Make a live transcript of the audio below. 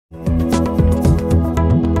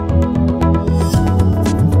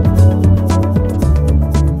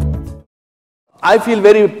I feel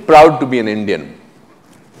very proud to be an Indian,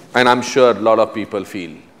 and I'm sure a lot of people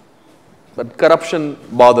feel. But corruption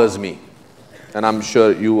bothers me, and I'm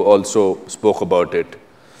sure you also spoke about it.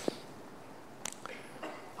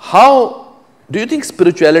 How do you think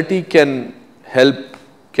spirituality can help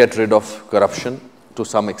get rid of corruption to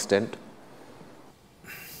some extent?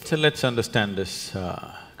 So let's understand this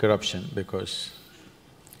corruption, because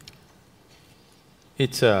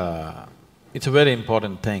it's a very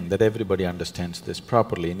important thing that everybody understands this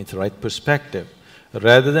properly in its right perspective,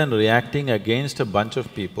 rather than reacting against a bunch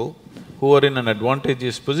of people who are in an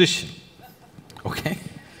advantageous position, okay?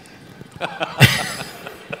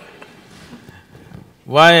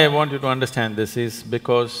 Why I want you to understand this is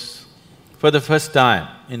because for the first time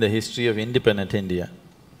in the history of independent India,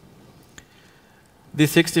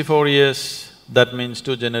 these 64 years, that means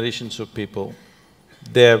 2 generations of people,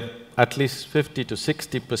 they have at least 50 to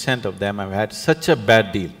 60% of them have had such a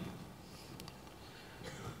bad deal.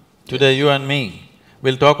 Today you and me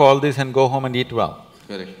will talk all this and go home and eat well.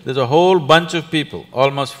 Correct. There's a whole bunch of people,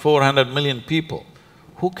 almost 400 million people,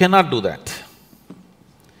 who cannot do that.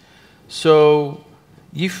 So,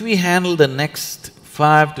 if we handle the next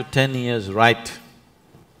 5 to 10 years right,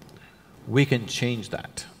 we can change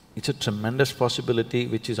that. It's a tremendous possibility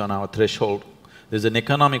which is on our threshold. There's an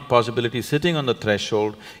economic possibility sitting on the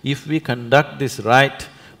threshold. If we conduct this right,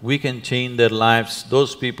 we can change their lives.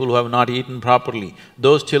 Those people who have not eaten properly,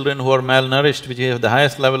 those children who are malnourished, which have the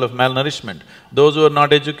highest level of malnourishment, those who are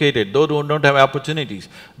not educated, those who don't have opportunities,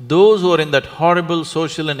 those who are in that horrible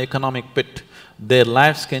social and economic pit, their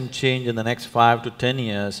lives can change in the next 5 to 10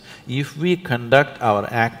 years if we conduct our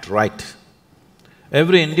act right.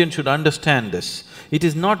 Every Indian should understand this. It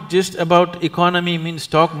is not just about economy means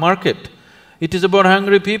stock market. It is about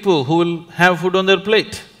hungry people who will have food on their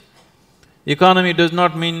plate. Economy does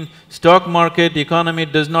not mean stock market, economy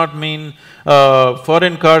does not mean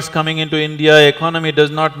foreign cars coming into India, economy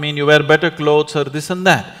does not mean you wear better clothes or this and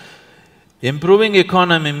that. Improving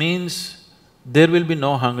economy means there will be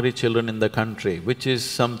no hungry children in the country, which is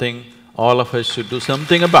something all of us should do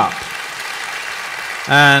something about.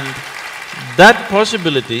 And that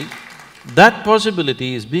possibility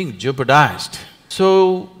is being jeopardized.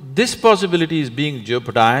 So, this possibility is being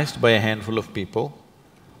jeopardized by a handful of people,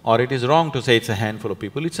 or it is wrong to say it's a handful of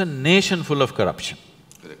people, it's a nation full of corruption.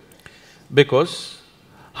 Because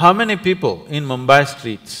how many people in Mumbai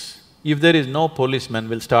streets, if there is no policeman,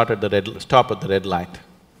 will stop at the red light?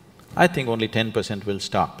 I think only 10% will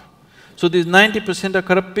stop. So these 90% are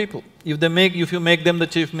corrupt people. If you make them the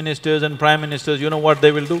chief ministers and prime ministers, you know what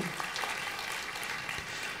they will do?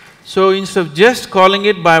 So instead of just calling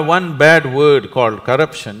it by one bad word called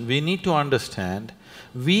corruption, we need to understand,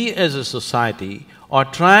 we as a society are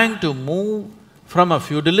trying to move from a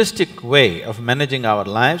feudalistic way of managing our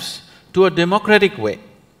lives to a democratic way.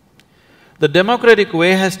 The democratic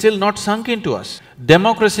way has still not sunk into us.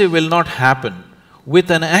 Democracy will not happen with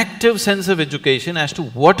an active sense of education as to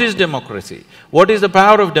what is democracy, what is the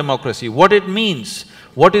power of democracy, what it means,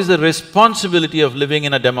 what is the responsibility of living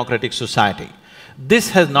in a democratic society. This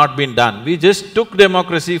has not been done. We just took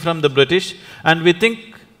democracy from the British and we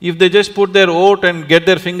think if they just put their vote and get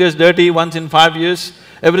their fingers dirty once in 5 years,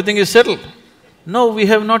 everything is settled. No, we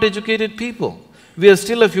have not educated people. We are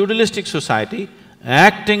still a feudalistic society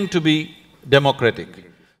acting to be democratic.